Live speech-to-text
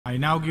I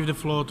now give the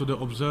floor to the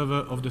observer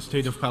of the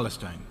State of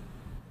Palestine.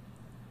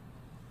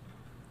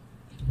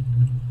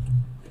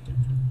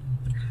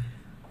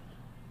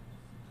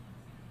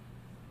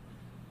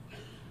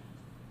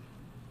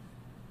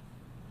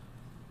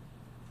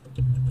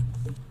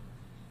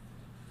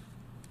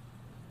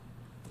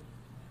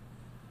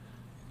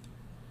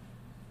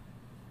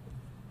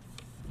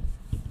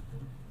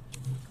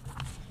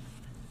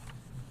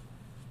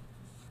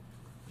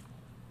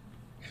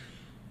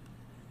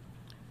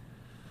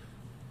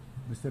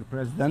 Mr.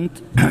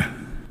 President,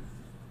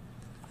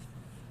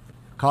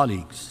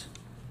 colleagues,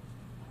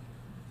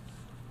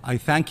 I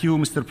thank you,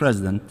 Mr.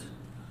 President,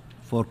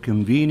 for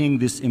convening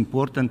this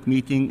important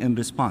meeting in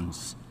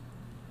response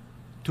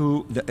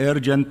to the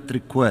urgent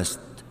request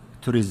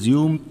to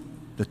resume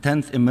the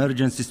 10th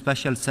Emergency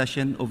Special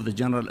Session of the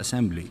General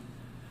Assembly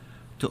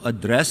to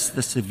address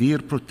the severe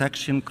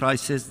protection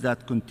crisis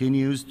that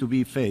continues to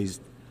be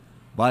faced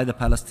by the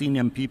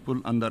Palestinian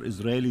people under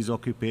Israeli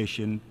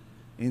occupation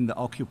in the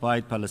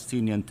occupied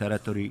Palestinian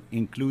territory,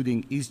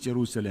 including East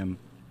Jerusalem,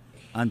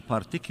 and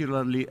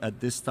particularly at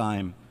this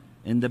time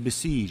in the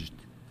besieged,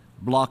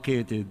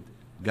 blockaded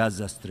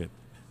Gaza Strip.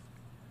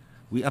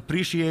 We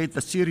appreciate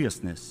the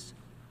seriousness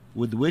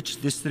with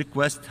which this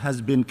request has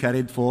been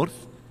carried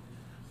forth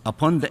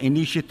upon the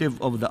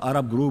initiative of the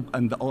Arab Group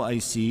and the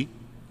OIC,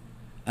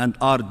 and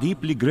are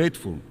deeply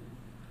grateful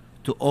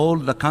to all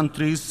the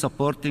countries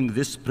supporting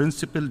this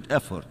principled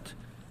effort,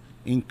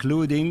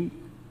 including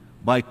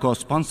by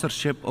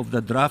co-sponsorship of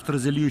the draft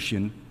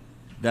resolution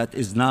that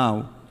is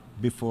now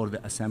before the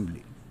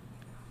Assembly.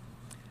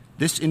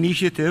 This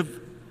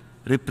initiative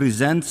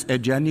represents a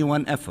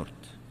genuine effort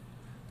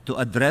to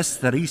address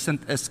the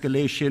recent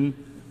escalation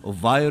of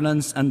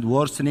violence and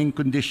worsening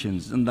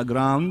conditions on the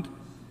ground,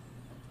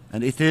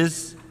 and it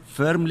is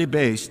firmly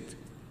based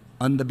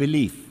on the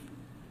belief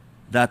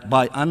that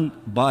by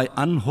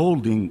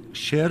unholding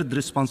shared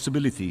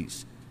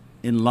responsibilities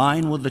in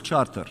line with the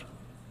Charter,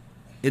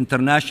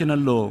 international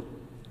law,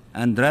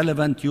 and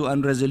relevant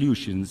UN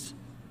resolutions,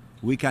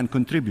 we can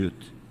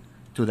contribute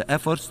to the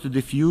efforts to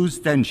diffuse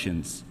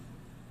tensions,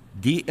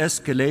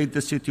 de-escalate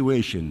the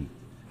situation,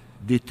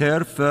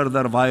 deter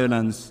further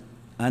violence,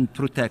 and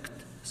protect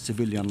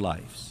civilian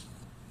lives.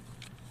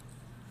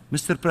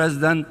 Mr.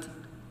 President,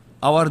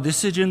 our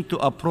decision to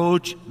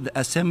approach the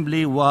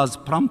Assembly was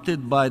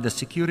prompted by the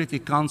Security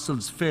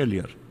Council's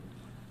failure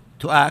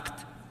to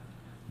act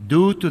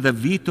due to the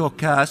veto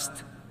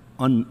cast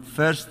on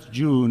 1st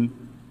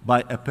June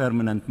by a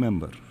permanent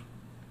member,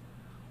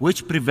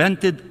 which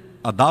prevented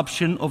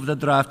adoption of the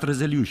draft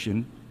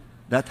resolution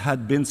that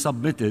had been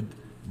submitted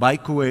by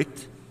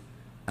Kuwait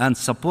and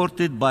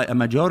supported by a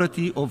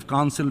majority of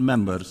Council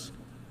members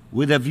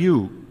with a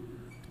view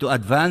to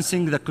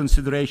advancing the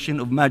consideration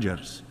of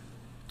measures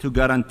to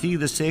guarantee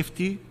the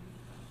safety,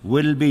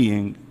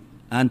 well-being,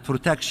 and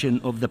protection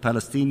of the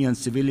Palestinian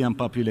civilian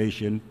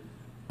population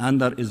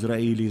under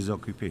Israeli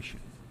occupation.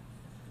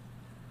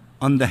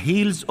 On the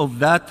heels of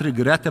that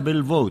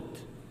regrettable vote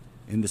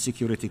in the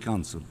Security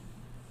Council,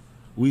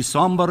 we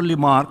somberly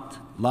marked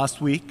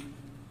last week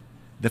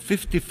the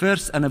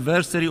 51st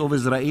anniversary of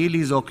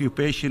Israeli's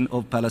occupation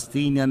of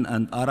Palestinian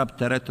and Arab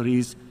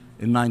territories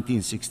in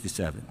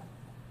 1967,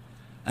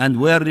 and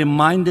were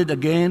reminded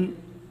again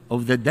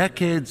of the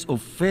decades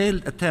of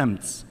failed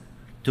attempts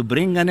to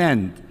bring an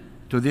end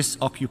to this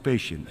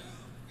occupation,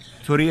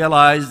 to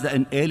realize the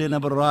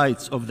inalienable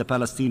rights of the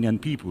Palestinian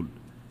people,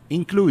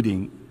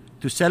 including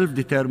to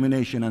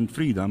self-determination and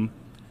freedom,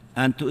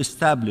 and to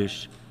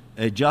establish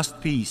a just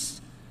peace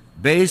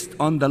based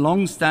on the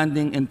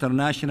long-standing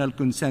international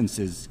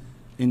consensus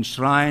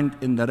enshrined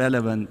in the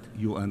relevant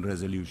UN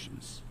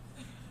resolutions.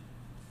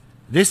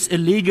 This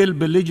illegal,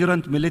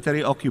 belligerent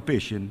military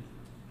occupation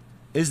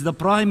is the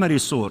primary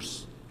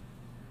source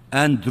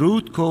and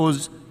root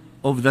cause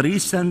of the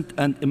recent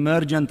and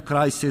emergent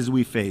crisis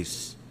we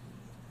face,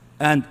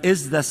 and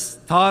is the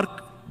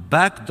stark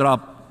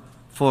backdrop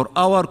for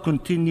our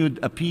continued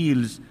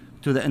appeals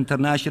to the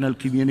international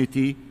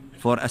community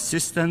for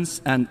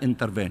assistance and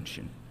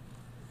intervention.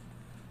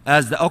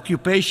 As the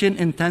occupation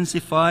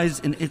intensifies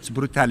in its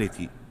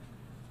brutality,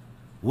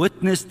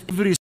 witnessed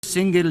every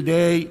single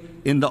day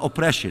in the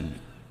oppression,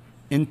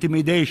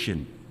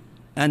 intimidation,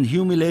 and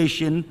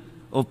humiliation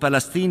of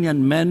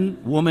Palestinian men,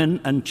 women,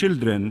 and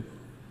children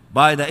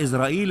by the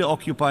Israeli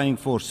occupying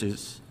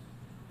forces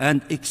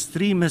and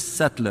extremist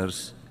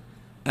settlers,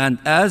 and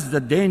as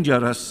the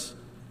dangerous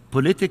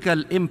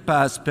political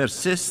impasse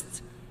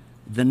persists,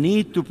 the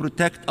need to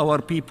protect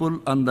our people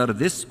under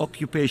this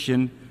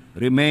occupation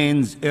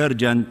remains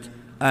urgent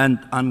and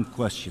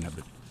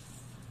unquestionable.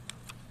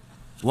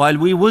 While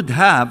we would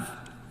have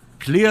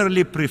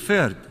clearly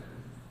preferred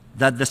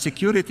that the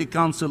Security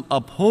Council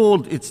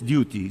uphold its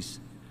duties,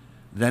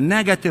 the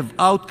negative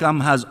outcome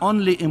has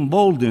only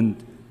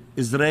emboldened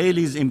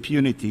Israelis'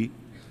 impunity,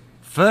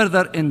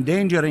 further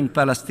endangering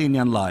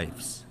Palestinian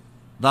lives.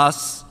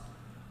 Thus,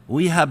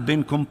 we have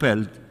been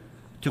compelled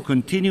to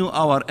continue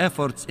our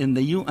efforts in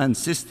the UN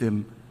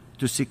system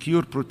to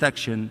secure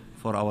protection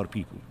for our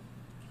people.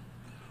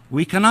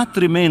 We cannot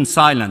remain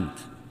silent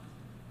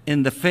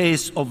in the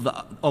face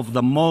of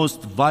the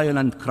most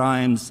violent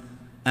crimes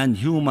and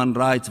human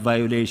rights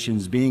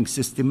violations being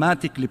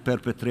systematically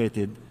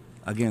perpetrated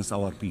against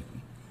our people.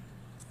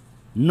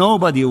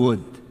 Nobody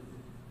would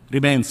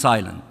remain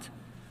silent.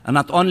 And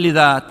not only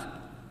that,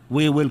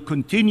 we will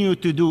continue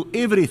to do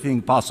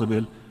everything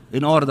possible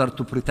in order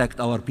to protect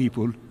our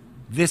people.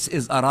 This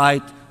is a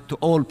right to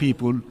all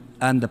people,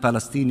 and the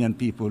Palestinian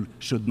people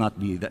should not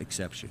be the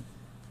exception.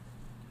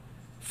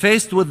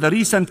 Faced with the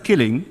recent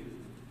killing,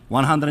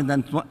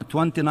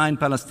 129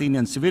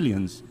 Palestinian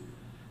civilians,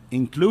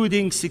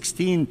 including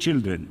 16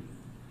 children,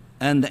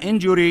 and the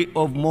injury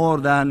of more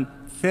than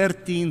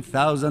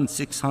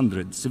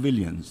 13,600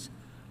 civilians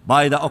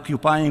by the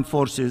occupying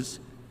forces,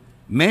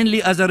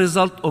 mainly as a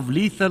result of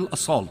lethal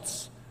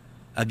assaults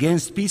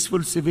against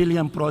peaceful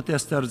civilian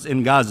protesters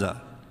in Gaza,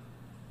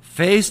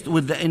 faced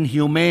with the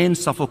inhumane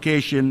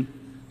suffocation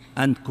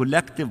and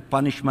collective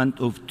punishment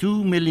of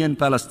 2 million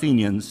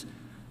Palestinians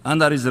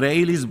under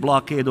Israel's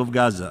blockade of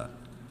Gaza,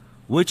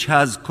 which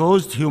has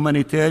caused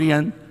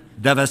humanitarian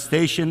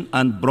devastation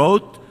and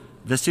brought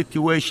the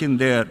situation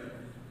there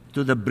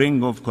to the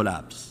brink of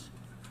collapse.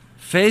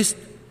 Faced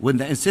with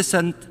the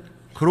incessant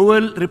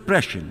cruel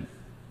repression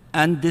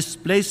and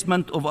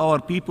displacement of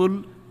our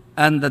people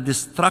and the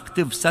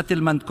destructive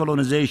settlement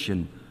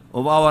colonization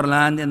of our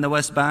land in the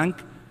West Bank,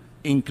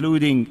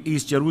 including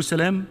East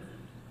Jerusalem,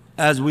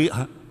 as we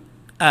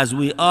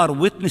are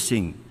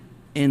witnessing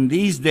in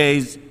these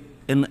days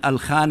in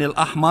Al-Khan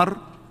al-Ahmar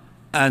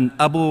and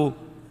Abu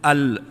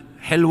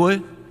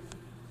al-Hilwa,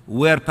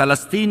 where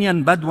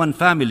Palestinian Bedouin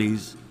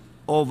families,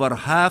 over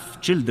half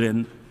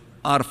children,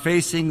 are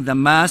facing the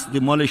mass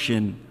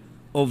demolition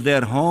of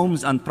their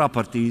homes and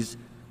properties,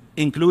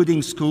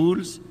 including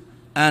schools,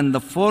 and the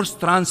forced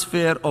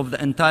transfer of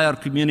the entire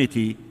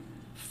community.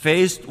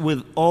 Faced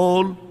with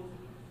all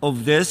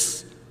of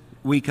this,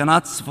 we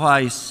cannot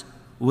suffice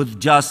with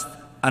just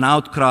an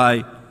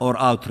outcry or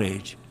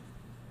outrage.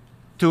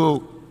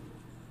 To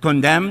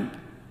condemn,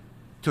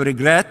 to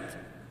regret,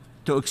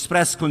 to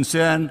express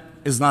concern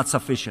is not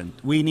sufficient.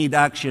 We need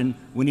action,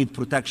 we need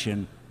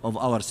protection of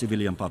our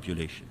civilian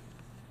population.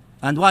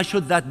 And why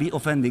should that be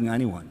offending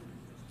anyone?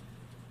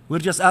 We're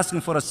just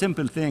asking for a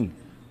simple thing.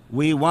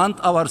 We want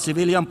our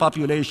civilian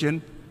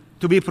population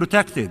to be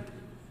protected.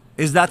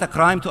 Is that a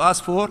crime to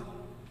ask for?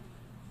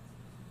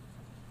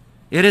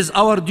 It is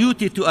our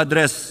duty to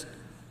address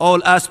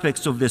all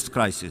aspects of this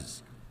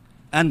crisis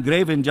and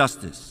grave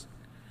injustice,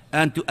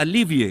 and to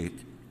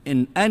alleviate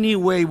in any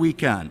way we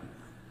can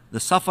the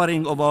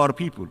suffering of our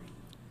people,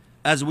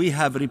 as we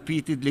have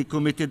repeatedly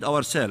committed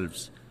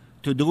ourselves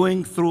to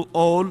doing through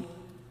all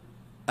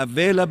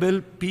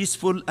available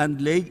peaceful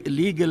and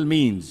legal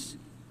means.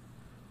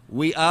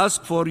 We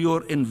ask for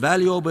your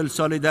invaluable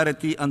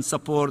solidarity and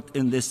support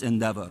in this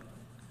endeavor.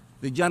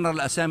 The General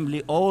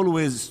Assembly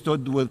always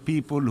stood with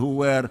people who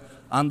were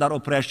under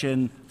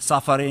oppression,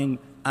 suffering,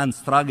 and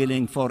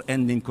struggling for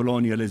ending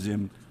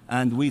colonialism,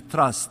 and we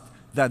trust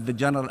that the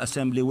General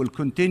Assembly will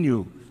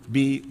continue to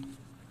be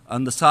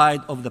on the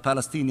side of the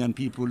Palestinian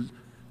people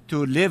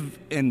to live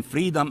in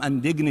freedom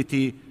and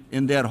dignity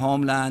in their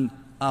homeland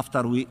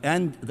after we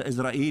end the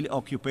Israeli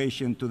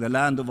occupation to the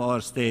land of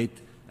our state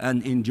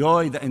and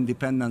enjoy the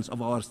independence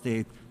of our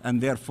state,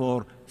 and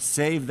therefore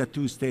save the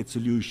two-state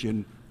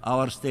solution,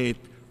 our state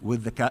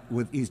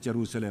with East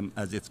Jerusalem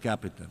as its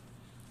capital.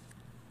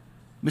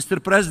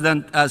 Mr.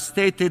 President, as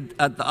stated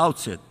at the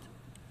outset,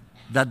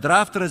 the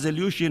draft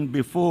resolution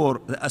before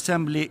the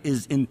Assembly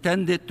is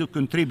intended to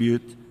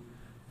contribute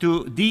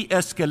to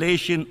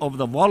de-escalation of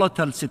the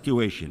volatile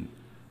situation,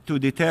 to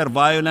deter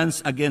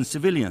violence against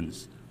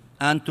civilians,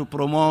 and to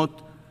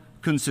promote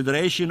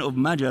consideration of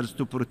measures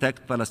to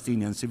protect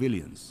Palestinian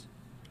civilians.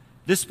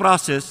 This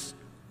process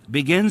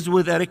begins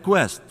with a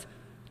request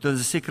to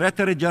the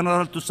Secretary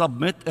General to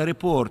submit a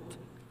report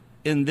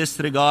in this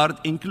regard,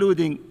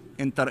 including,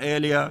 inter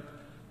alia,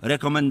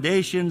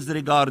 recommendations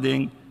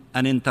regarding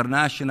an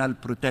international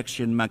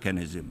protection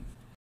mechanism.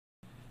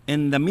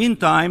 In the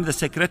meantime, the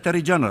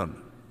Secretary General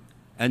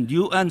and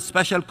UN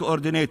Special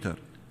Coordinator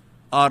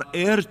are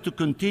urged to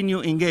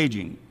continue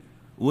engaging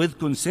with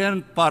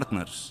concerned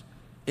partners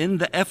in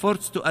the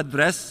efforts to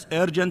address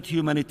urgent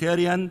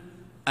humanitarian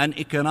and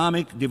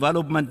economic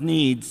development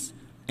needs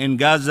in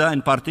Gaza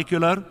in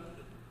particular,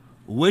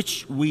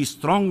 which we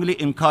strongly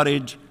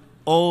encourage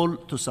all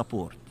to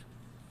support.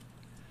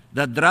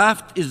 The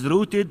draft is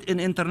rooted in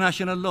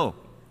international law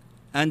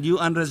and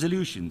UN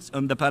resolutions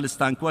on the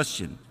Palestine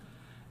question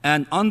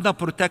and on the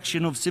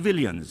protection of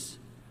civilians.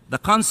 The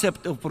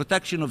concept of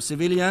protection of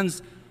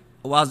civilians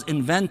was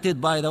invented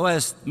by the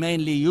West,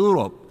 mainly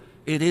Europe.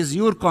 It is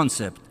your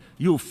concept.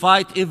 You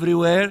fight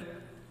everywhere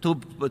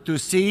to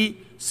see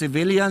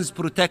civilians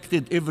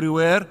protected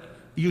everywhere.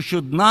 You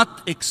should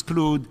not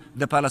exclude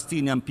the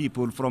Palestinian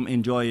people from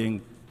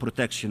enjoying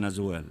protection as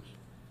well.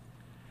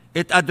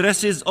 It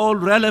addresses all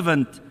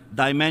relevant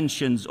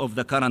dimensions of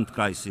the current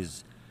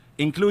crisis,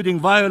 including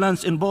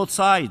violence in both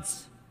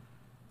sides.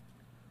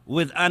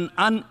 with an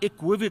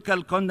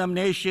unequivocal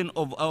condemnation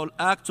of all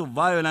acts of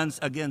violence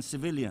against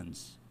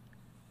civilians.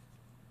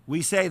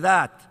 We say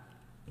that,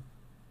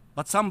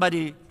 but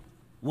somebody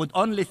would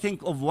only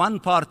think of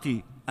one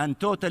party and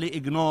totally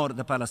ignore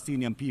the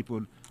Palestinian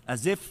people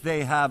as if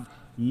they have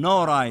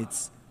no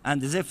rights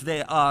and as if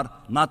they are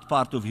not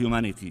part of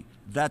humanity.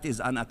 That is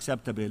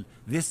unacceptable.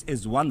 This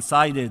is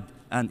one-sided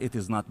and it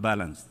is not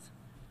balanced.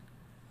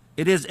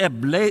 It is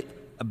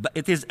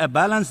a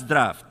balanced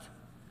draft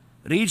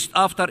reached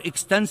after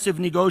extensive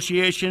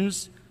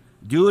negotiations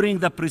during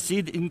the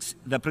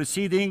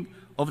proceeding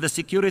of the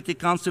Security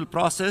Council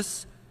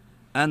process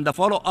and the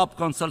follow-up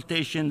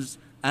consultations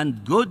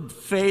and good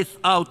faith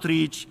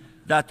outreach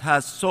that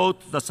has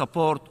sought the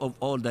support of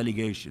all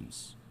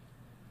delegations.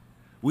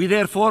 We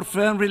therefore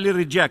firmly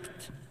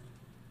reject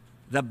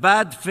the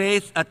bad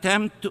faith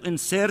attempt to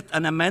insert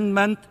an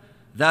amendment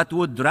that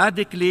would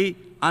radically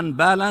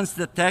unbalance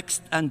the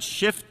text and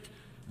shift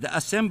the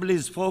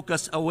Assembly's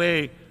focus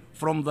away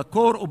from the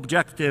core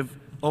objective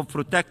of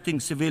protecting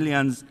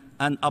civilians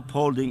and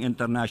upholding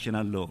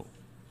international law.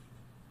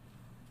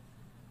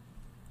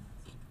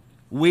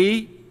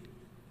 We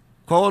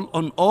call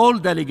on all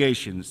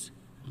delegations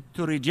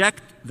to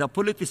reject the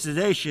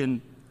politicization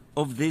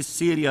of this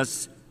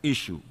serious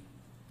issue.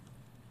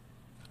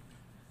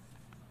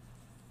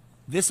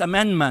 This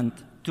amendment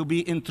to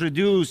be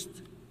introduced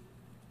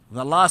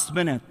the last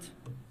minute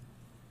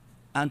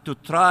and to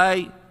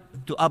try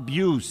to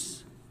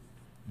abuse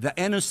the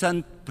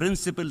innocent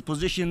principled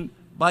position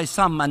by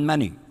some and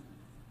many,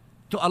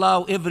 to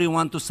allow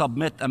everyone to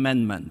submit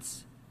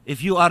amendments.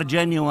 If you are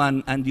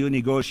genuine and you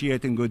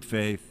negotiate in good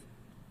faith,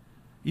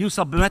 you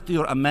submit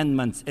your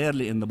amendments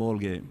early in the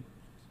ballgame,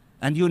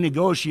 and you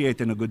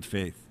negotiate in a good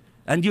faith,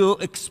 and you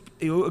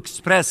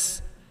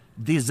express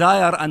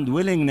desire and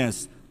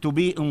willingness to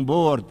be on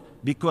board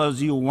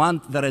because you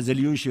want the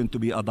resolution to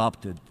be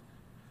adopted.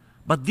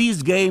 But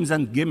these games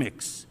and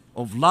gimmicks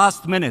of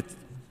last minute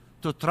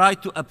to try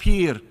to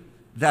appear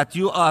that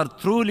you are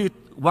truly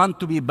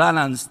want to be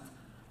balanced,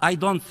 I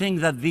don't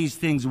think that these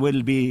things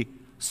will be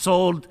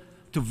sold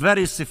to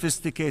very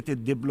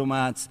sophisticated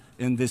diplomats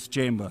in this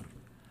chamber.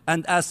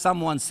 And as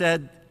someone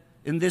said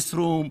in this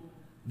room,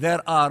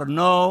 there are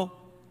no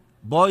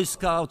Boy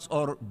Scouts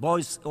or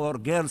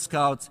Girl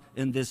Scouts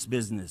in this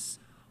business.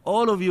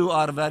 All of you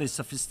are very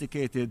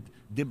sophisticated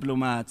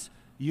diplomats.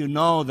 You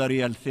know the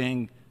real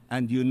thing,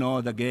 and you know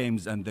the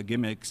games and the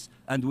gimmicks,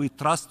 and we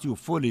trust you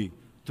fully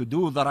to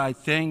do the right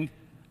thing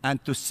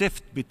and to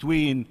sift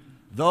between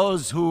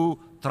those who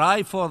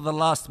try for the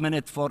last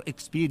minute for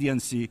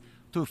expediency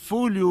to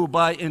fool you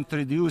by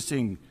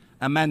introducing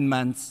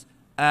amendments,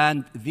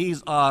 and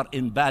these are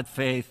in bad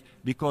faith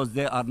because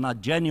they are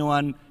not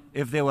genuine.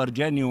 If they were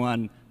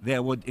genuine, they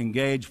would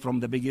engage from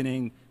the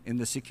beginning in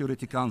the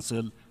Security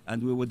Council,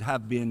 and we would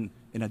have been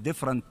in a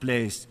different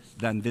place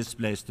than this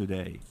place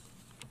today.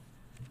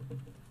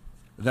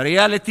 The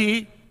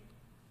reality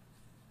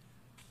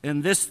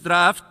in this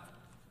draft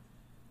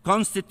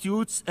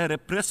constitutes a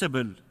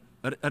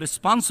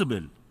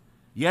responsible,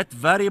 yet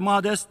very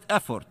modest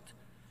effort,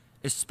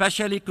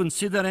 especially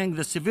considering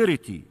the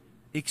severity,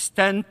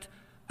 extent,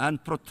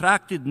 and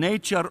protracted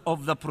nature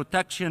of the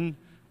protection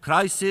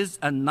crisis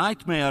and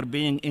nightmare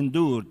being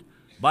endured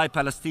by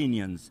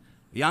Palestinians,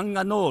 young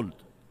and old,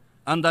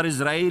 under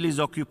Israelis'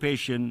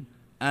 occupation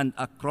and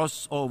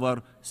across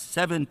over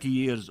 70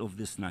 years of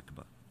this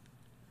Nakba.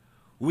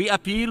 We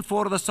appeal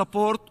for the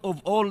support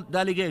of all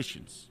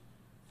delegations,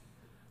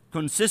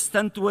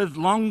 consistent with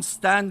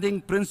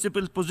long-standing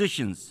principled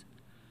positions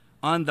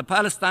on the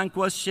Palestine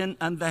question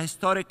and the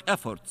historic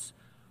efforts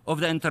of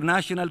the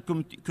international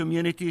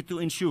community to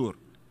ensure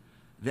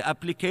the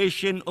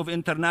application of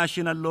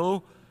international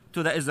law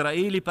to the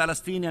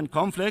Israeli-Palestinian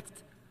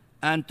conflict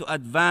and to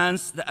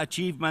advance the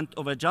achievement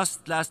of a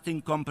just,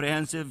 lasting,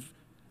 comprehensive,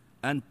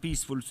 and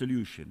peaceful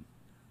solution.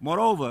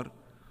 Moreover,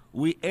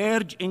 we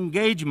urge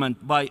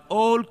engagement by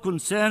all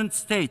concerned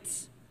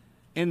states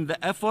in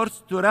the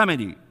efforts to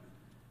remedy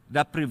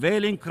the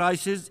prevailing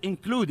crisis,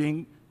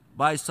 including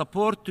by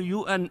support to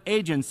UN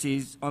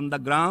agencies on the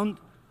ground,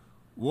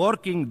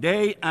 working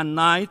day and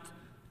night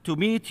to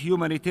meet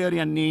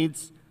humanitarian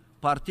needs,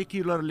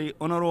 particularly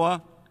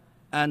UNRWA,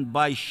 and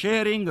by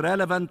sharing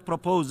relevant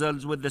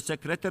proposals with the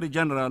Secretary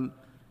General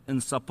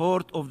in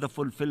support of the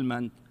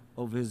fulfillment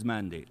of his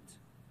mandate.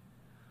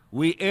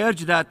 We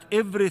urge that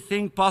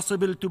everything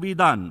possible to be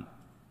done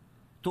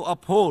to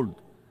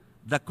uphold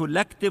the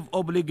collective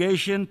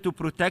obligation to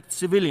protect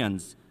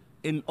civilians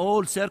in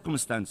all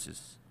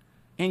circumstances,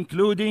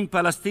 including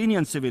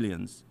Palestinian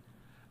civilians,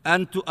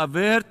 and to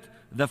avert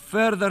the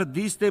further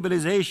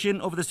destabilization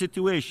of the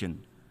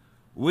situation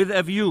with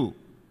a view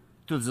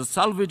to the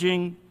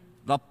salvaging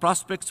the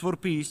prospects for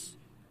peace,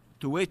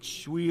 to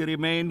which we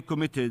remain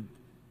committed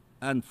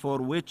and for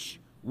which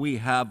we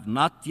have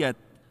not yet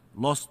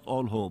lost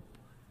all hope.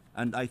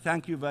 And I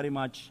thank you very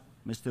much,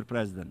 Mr.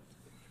 President.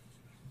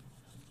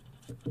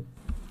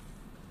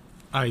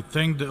 I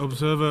thank the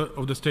observer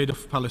of the State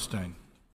of Palestine.